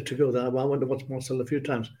Spain, so to go there. I went to watch Marcel a few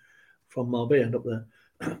times from Marbella and up there.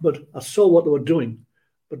 But I saw what they were doing.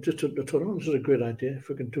 But just to thought, oh, this is a great idea if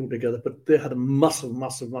we can do it together. But they had a massive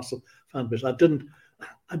fan base. I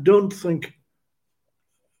don't think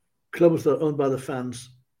clubs that are owned by the fans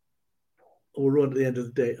will run at the end of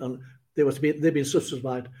the day. And they've been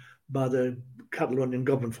subsidised by the Catalonian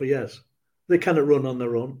government for years. They cannot run on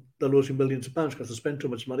their own. They're losing millions of pounds because they spend too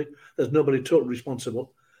much money. There's nobody totally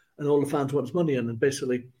responsible. And all the fans want is money in. And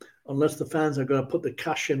basically, unless the fans are going to put the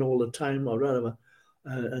cash in all the time or whatever,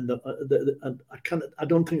 and I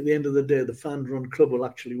don't think at the end of the day the fan-run club will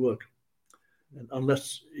actually work, and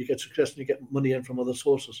unless you get success and you get money in from other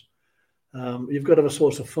sources. You've got to have a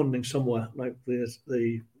source of funding somewhere, like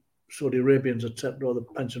the Saudi Arabians, etc., or the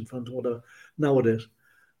pension funds, or whatever nowadays.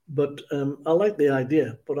 But I like the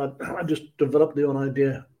idea, but I just developed the own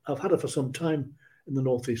idea. I've had it for some time in the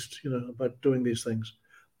Northeast, about doing these things.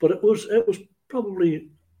 But it was probably,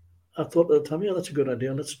 I thought at the time, yeah, that's a good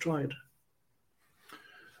idea. Let's try it.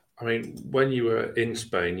 I mean, when you were in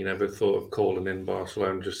Spain, you never thought of calling in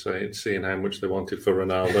Barcelona, just seeing how much they wanted for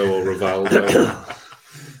Ronaldo or Rivaldo?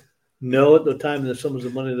 No, at the time, the sums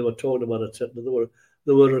of money they were talking about, etc.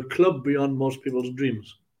 They were a club beyond most people's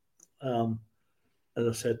dreams. As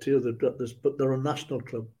I said to you, they've got this, but they're a national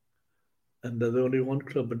club, and they're the only one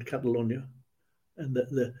club in Catalonia. And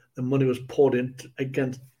the money was poured in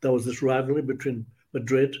against. There was this rivalry between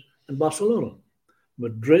Madrid and Barcelona.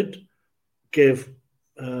 Madrid gave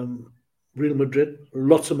Real Madrid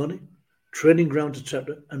lots of money, training grounds,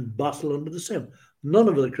 etc., and Barcelona the same. None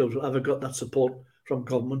of the clubs ever got that support from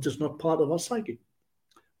government. It's not part of our psyche,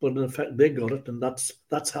 but in fact they got it, and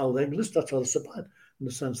that's how they exist. That's how they supplied, in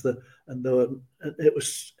the sense that,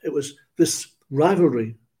 it was this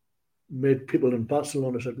rivalry made people in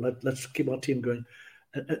Barcelona said, let's keep our team going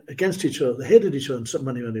against each other. They hated each other in so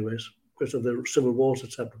many ways because of the civil wars,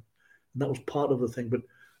 etc. And that was part of the thing, but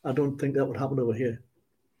I don't think that would happen over here.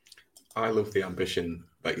 I love the ambition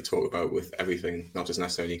that you talk about with everything, not just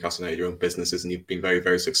necessarily Newcastle United, your own businesses, and you've been very,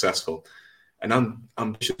 very successful. An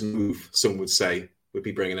ambitious move, some would say, would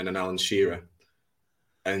be bringing in an Alan Shearer.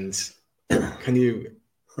 And can you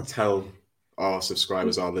tell our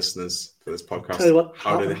subscribers, our listeners for this podcast,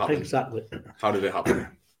 how did it happen? Exactly. How did it happen?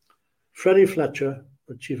 Freddie Fletcher,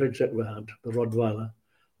 the chief executive had, the Rottweiler,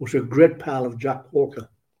 was a great pal of Jack Walker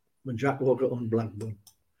when Jack Walker owned Blackburn.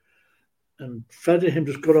 And Freddie and him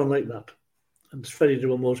just got on like that. And Freddie did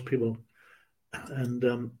with most people.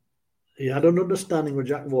 And he had an understanding with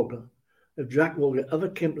Jack Walker. If Jack Walker ever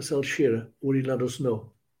came to sell Shearer, would he let us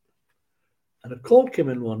know? And a call came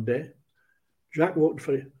in one day. Jack Walker,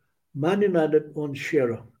 Freddie, Man United owns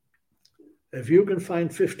Shearer. If you can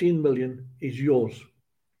find 15 million, he's yours.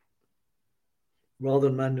 Rather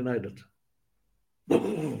than Man United.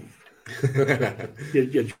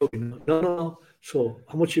 You're joking. No. So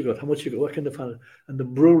how much you got? How much you got? What can they find? And the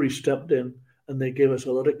brewery stepped in and they gave us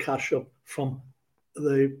a lot of cash up from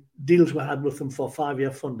the deals we had with them for 5-year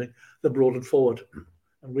funding. They brought it forward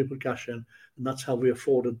and we put cash in. And that's how we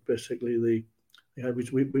afforded basically we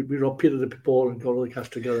robbed Peter the Paul and got all the cash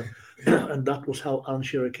together. And that was how Alan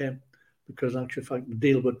Shearer came. Because actually, in fact, the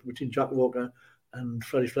deal between Jack Walker and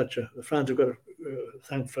Freddie Fletcher, the fans have got to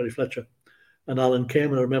thank Freddie Fletcher. And Alan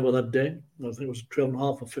came, and I remember that day. I think it was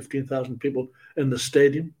 12.5 or 15,000 people in the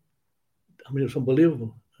stadium. I mean, it was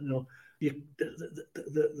unbelievable. The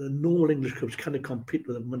normal English clubs can't compete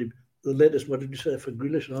with the money. The latest, what did you say for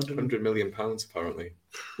Grealish? £100 million, apparently.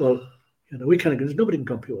 Well, we can't. Nobody can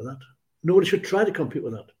compete with that. Nobody should try to compete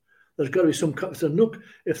with that. There's got to be some. So look,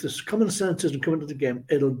 if this common sense isn't coming to the game,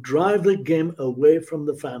 it'll drive the game away from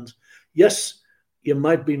the fans. Yes. You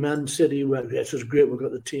might be Man City, well, yes, it's great, we've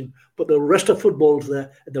got the team. But the rest of football's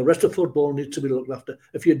there, and the rest of football needs to be looked after.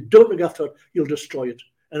 If you don't look after it, you'll destroy it.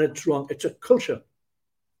 And it's wrong. It's a culture.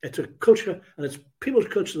 It's a culture, and it's people's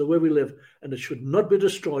culture, the way we live, and it should not be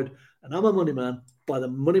destroyed. And I'm a money man by the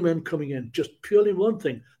money men coming in. Just purely one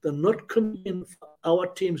thing. They're not coming in for our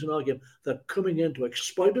teams in our game. They're coming in to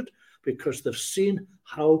exploit it because they've seen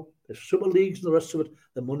how the Super Leagues and the rest of it,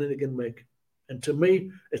 the money they can make. And to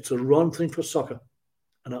me, it's a wrong thing for soccer.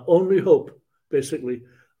 And I only hope, basically,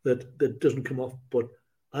 that doesn't come off. But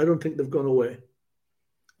I don't think they've gone away.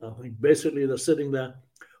 I think basically they're sitting there,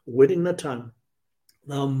 waiting their time.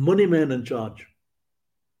 Now, money men in charge.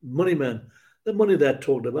 Money men. The money they're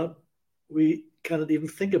talked about, we cannot even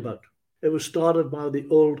think about. It was started by the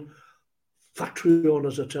old factory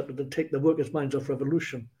owners, etc., to take the workers' minds off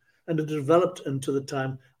revolution. And it developed into the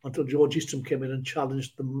time until George Eastham came in and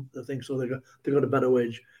challenged the thing, so they got a better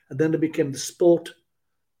wage. And then it became the sport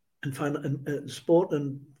sport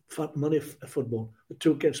and money football. The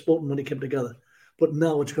two sport and money came together. But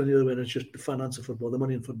now it's going the other way, and it's just the finance of football, the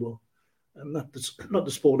money in football, and not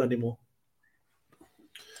the sport anymore.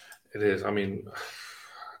 It is. I mean,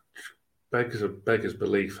 beggars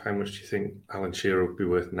belief. How much do you think Alan Shearer would be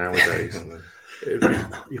worth nowadays?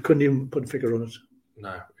 You couldn't even put a figure on it.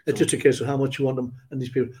 No. It's just a case of how much you want them and these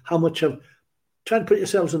people. How much have... Try and put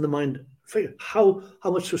yourselves in the mind. Figure how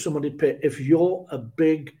much does somebody pay if you're a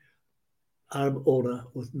big Arab owner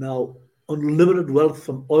with now unlimited wealth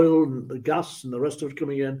from oil and the gas and the rest of it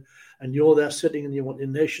coming in, and you're there sitting and you want your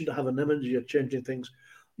nation to have an image, you're changing things.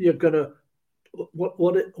 You're gonna...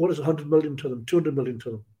 What is 100 million to them, 200 million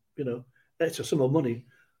to them? You know, it's a sum of money.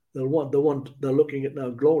 They're looking at now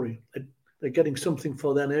glory. They're getting something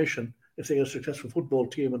for their nation if they get a successful football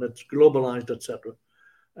team and it's globalized, etc.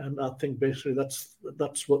 And I think basically that's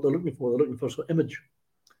what they're looking for. They're looking for some image.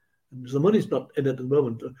 And the money's not in it at the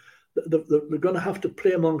moment. They're going to have to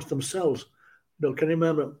play amongst themselves. You know, can you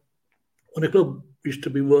remember when a club used to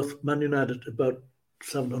be worth, Man United, about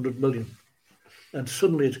 700 million, and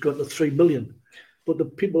suddenly it's got to 3 billion. But the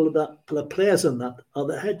people the players in that are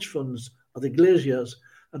the hedge funds, are the glaziers,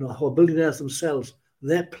 and are billionaires themselves.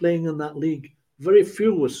 They're playing in that league. Very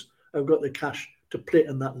few of us have got the cash to play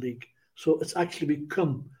in that league. So it's actually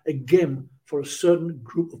become a game for a certain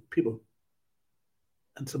group of people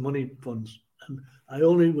and some money funds. And I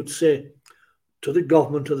only would say to the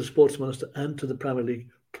government, to the sports minister, and to the Premier League,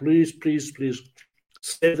 please, please, please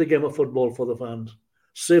save the game of football for the fans.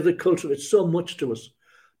 Save the culture. It's so much to us.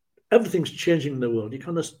 Everything's changing in the world. You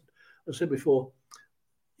can't, as I said before,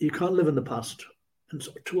 you can't live in the past. And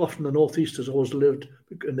so too often the Northeast has always lived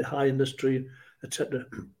in the high industry, etc.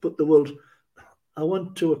 But the world... I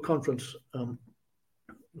went to a conference a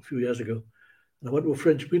few years ago, and I went to a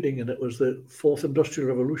French meeting, and it was the Fourth Industrial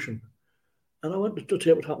Revolution. And I went to see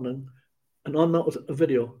what was happening, and on that was a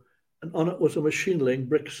video, and on it was a machine laying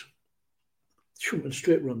bricks, shooting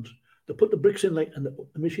straight runs. They put the bricks in, and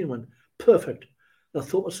the machine went perfect. And I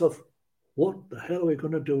thought to myself, what the hell are we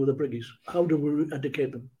going to do with the brickies? How do we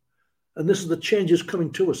educate them? And this is the changes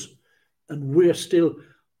coming to us, and we're still,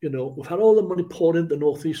 you know, we've had all the money poured into the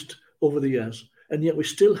Northeast over the years, and yet we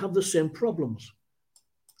still have the same problems.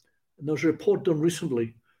 And there was a report done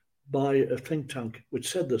recently by a think tank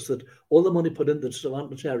which said this, that all the money put into the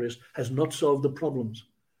disadvantaged areas has not solved the problems.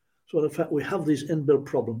 So in fact, we have these inbuilt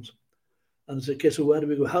problems. And it's a case of where do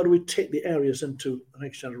we go? How do we take the areas into the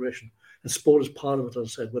next generation? And sport is part of it,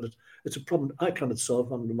 as I said, but it's a problem I cannot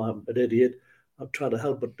solve. I'm at 88. I've tried to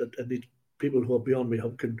help, but I need people who are beyond me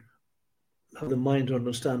who can have the mind to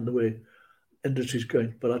understand the way industry's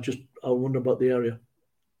going. But I wonder about the area.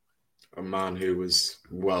 A man who was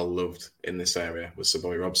well loved in this area was Sir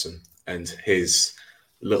Bobby Robson, and his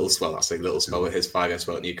little spell, his 5-year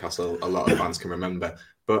spell at Newcastle, a lot of fans can remember.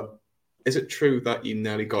 But is it true that you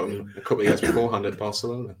nearly got him a couple of years beforehand at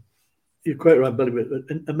Barcelona? You're quite right, Billy.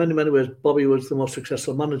 In many, many ways, Bobby was the most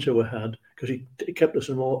successful manager we had because he kept us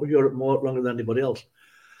in Europe more longer than anybody else.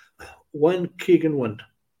 When Keegan went,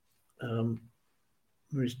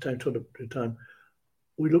 his time,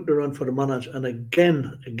 we looked around for the manager, and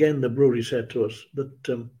again, the brewery said to us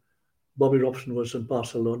that Bobby Robson was in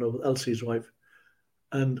Barcelona with Elsie's wife,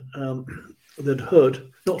 and they'd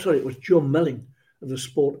heard. No, sorry, it was Joe Melling of the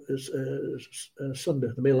Sport Sunday,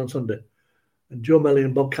 the Mail on Sunday, and Joe Melling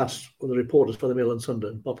and Bob Cass were the reporters for the Mail on Sunday,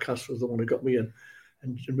 and Bob Cass was the one who got me in,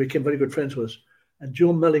 and we became very good friends with us. And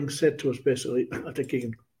Joe Melling said to us basically after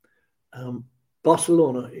Keegan,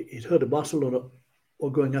 Barcelona, he'd heard of Barcelona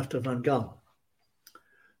were going after Van Gaal.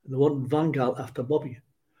 And they wanted Van Gaal after Bobby.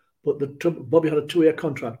 But Bobby had a 2-year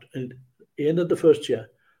contract, and he ended the first year,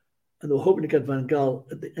 and they were hoping to get Van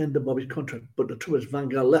Gaal at the end of Bobby's contract. But the truth is, Van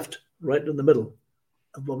Gaal left right in the middle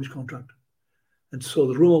of Bobby's contract. And so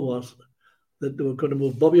the rumour was that they were going to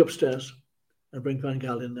move Bobby upstairs and bring Van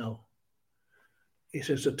Gaal in now. He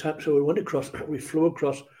says, so we went across, we flew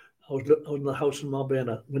across. I was in the house in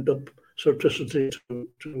Marbella, went up surreptitiously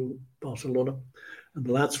to Barcelona, and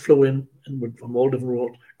the lads flew in and from all different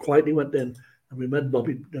roads, quietly went in, and we met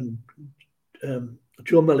Bobby, and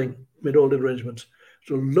Joe Melling made all the arrangements.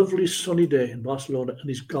 It was a lovely sunny day in Barcelona, and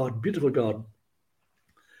his garden, beautiful garden.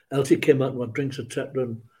 Elsie came out and had drinks, etc.,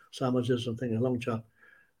 and sandwiches and things, a long chat.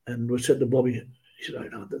 And we said to Bobby, he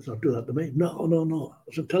said, let's not do that to me. No.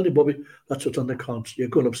 I said, tell you, Bobby, that's what's on the cards. You're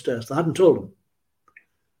going upstairs. I hadn't told him.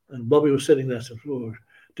 And Bobby was sitting there, said,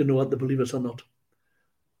 didn't know whether to believe us or not.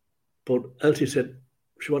 But Elsie said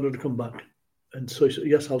she wanted to come back. And so he said,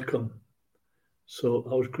 yes, I'll come. So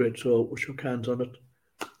that was great. So we shook hands on it.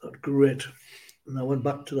 That was great. And I went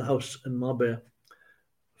back to the house in Marbella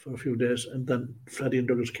for a few days, and then Freddie and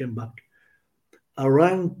Douglas came back. I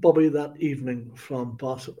rang Bobby that evening from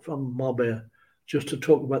Marbella just to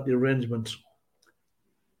talk about the arrangements.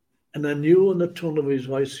 And I knew in the tone of his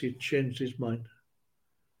voice he'd changed his mind.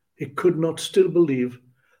 He could not still believe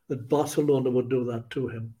that Barcelona would do that to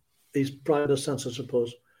him. His pride and sense, I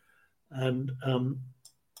suppose. And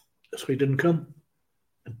so he didn't come.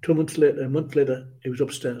 And a month later, he was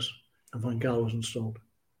upstairs and Van Gaal was installed.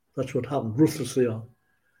 That's what happened. Ruthless they are.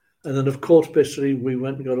 And then, of course, basically, we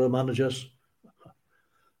went and got other managers.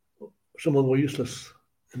 Some of them were useless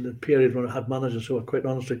in the period when I had managers who were, quite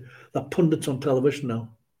honestly, they're pundits on television now.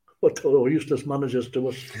 But they were useless managers to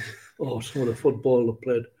us. Oh, some of the football they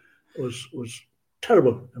played was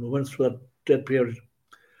terrible. And we went through that dead period.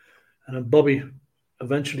 And then Bobby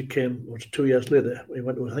eventually came, 2 years later, he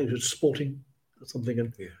went to, I think it was Sporting or something,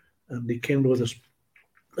 and he came with us.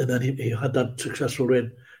 And then he had that successful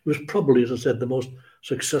reign. He was probably, as I said, the most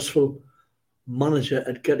successful manager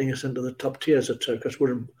at getting us into the top tiers at Turkish.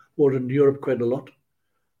 We're in Europe quite a lot.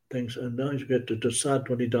 Things, and now he's just sad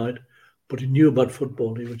when he died, but he knew about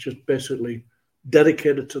football. He was just basically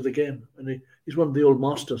dedicated to the game, and he's one of the old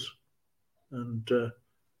masters. And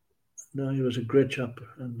no, he was a great chap,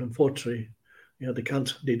 and unfortunately, he had the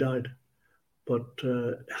cancer and he died. But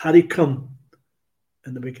had he come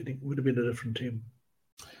in the beginning, it would have been a different team.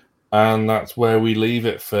 And that's where we leave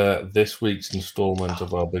it for this week's instalment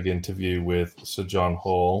of our big interview with Sir John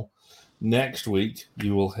Hall. Next week,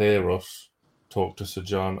 you will hear us talk to Sir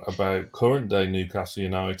John about current day Newcastle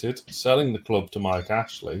United, selling the club to Mike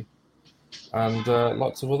Ashley, and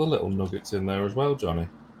lots of other little nuggets in there as well, Johnny.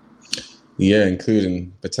 Yeah,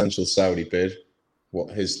 including potential Saudi bid,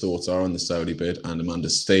 what his thoughts are on the Saudi bid, and Amanda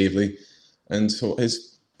Staveley, and what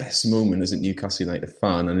his best moment as a Newcastle United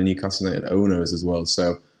fan and a Newcastle United owner as well.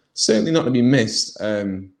 So certainly not to be missed.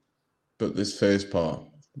 But this first part,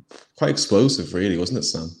 quite explosive, really, wasn't it,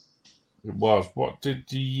 Sam? It was.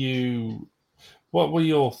 What were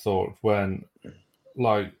your thoughts when,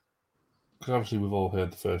 because obviously we've all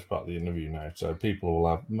heard the first part of the interview now, so people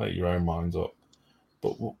will make your own minds up.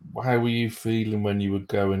 But how were you feeling when you were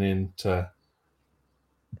going into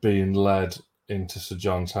being led into Sir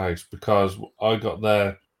John's house? Because I got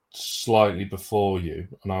there slightly before you,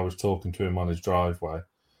 and I was talking to him on his driveway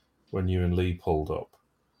when you and Lee pulled up.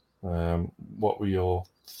 What were your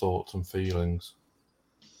thoughts and feelings?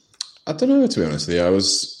 I don't know, to be honest with you.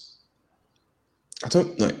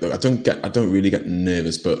 I don't really get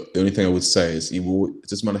nervous, but the only thing I would say is it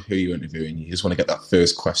doesn't matter who you're interviewing, you just want to get that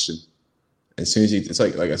first question. As soon as it's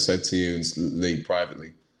like I said to you and Lee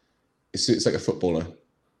privately, it's like a footballer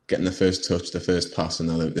getting the first touch, the first pass, and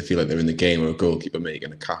now they feel like they're in the game, or a goalkeeper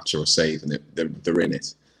making a catch or a save, and they're in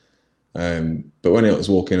it. But when I was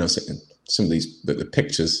walking, I was thinking, some of these, the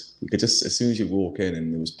pictures, you could just, as soon as you walk in,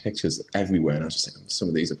 and there was pictures everywhere, and I was just thinking, some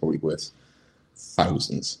of these are probably worth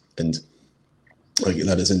thousands. And like it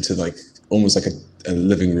led us into like almost like a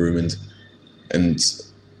living room, and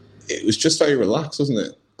it was just very relaxed, wasn't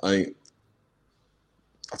it?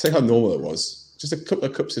 I'll tell you how normal it was. Just a couple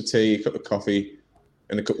of cups of tea, a cup of coffee,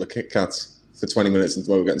 and a couple of Kit Kats for 20 minutes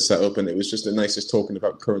while we were getting set up, and it was just the nicest talking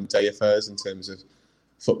about current day affairs in terms of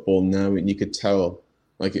football now, and you could tell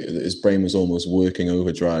like his brain was almost working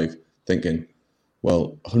overdrive, thinking,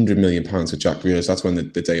 well, £100 million for Jack Grealish, that's when the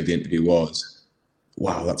day of the interview was.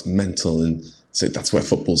 Wow, that's mental, and so that's where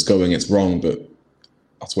football's going. It's wrong, but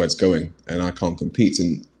that's where it's going, and I can't compete.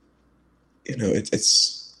 And you know, it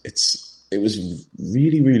was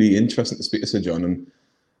really, really interesting to speak to Sir John,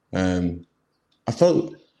 and I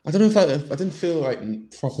didn't feel like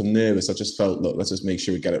proper nervous. I just felt, look, let's just make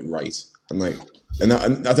sure we get it right. And I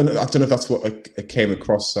don't know if that's what I came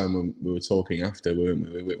across when we were talking after. We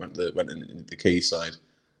went in the quayside,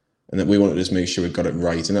 and that we wanted to just make sure we got it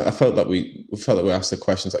right. And I felt that we asked the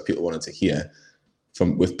questions that people wanted to hear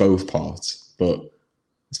with both parts, but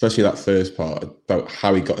especially that first part about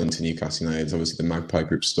how he got into Newcastle United, obviously the Magpie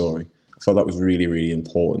Group story. I felt that was really, really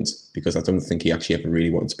important, because I don't think he actually ever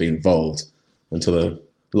really wanted to be involved until a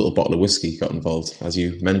little bottle of whiskey got involved. As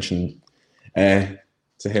you mentioned to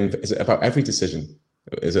him, is it about every decision?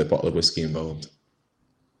 Is it a bottle of whiskey involved?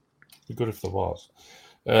 It'd be good if there was.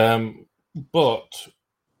 But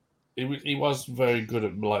he was very good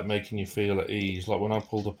at like making you feel at ease. Like when I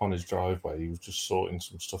pulled up on his driveway, he was just sorting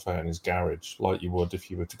some stuff out in his garage, like you would if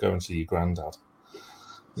you were to go and see your granddad.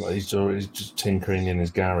 Like he's just tinkering in his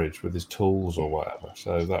garage with his tools or whatever.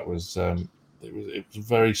 So that was it was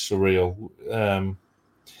very surreal.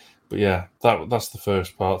 But yeah, that's the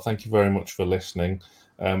first part. Thank you very much for listening.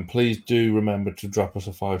 Please do remember to drop us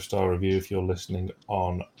a 5-star review if you're listening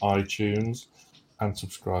on iTunes, and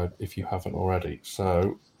subscribe if you haven't already.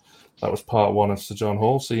 So that was part 1 of Sir John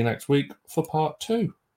Hall. See you next week for part 2.